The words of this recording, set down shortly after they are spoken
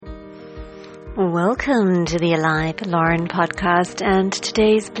Welcome to the Alive Lauren podcast and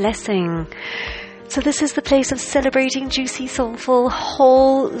today's blessing. So this is the place of celebrating juicy, soulful,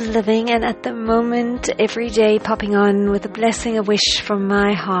 whole living, and at the moment, every day popping on with a blessing, a wish from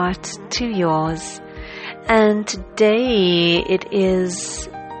my heart to yours. And today it is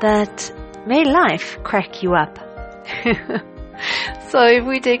that may life crack you up. So if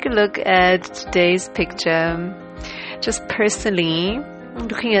we take a look at today's picture, just personally,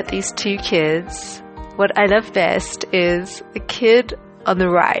 looking at these two kids, what I love best is the kid on the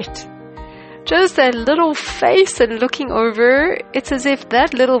right. Just that little face and looking over, it's as if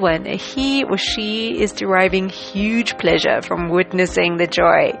that little one, he or she, is deriving huge pleasure from witnessing the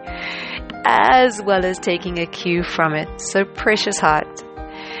joy, as well as taking a cue from it. So precious heart,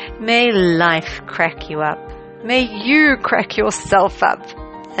 may life crack you up. May you crack yourself up.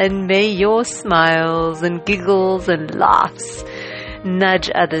 And may your smiles and giggles and laughs nudge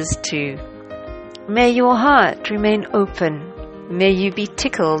others too. May your heart remain open. May you be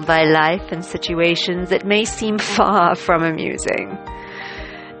tickled by life and situations that may seem far from amusing.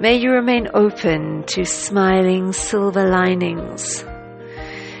 May you remain open to smiling silver linings.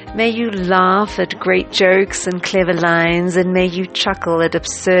 May you laugh at great jokes and clever lines, and may you chuckle at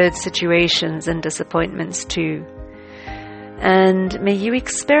absurd situations and disappointments too. And may you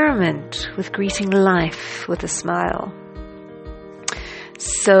experiment with greeting life with a smile.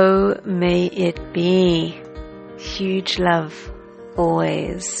 So may it be. Huge love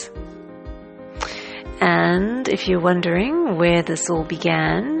always. And if you're wondering where this all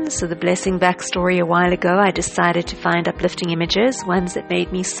began, so the blessing backstory, a while ago, I decided to find uplifting images, ones that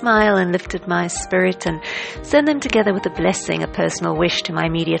made me smile and lifted my spirit, and send them together with a blessing, a personal wish to my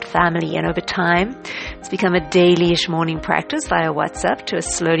immediate family. And over time, it's become a daily-ish morning practice via WhatsApp to a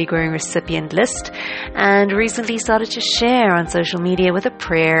slowly growing recipient list, and recently started to share on social media with a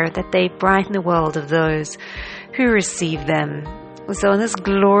prayer that they brighten the world of those who receive them. So on this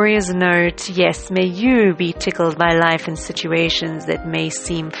glorious note, yes, may you be tickled by life and situations that may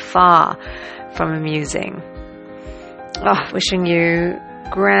seem far from amusing. Wishing you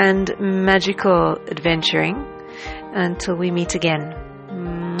grand, magical adventuring until we meet again.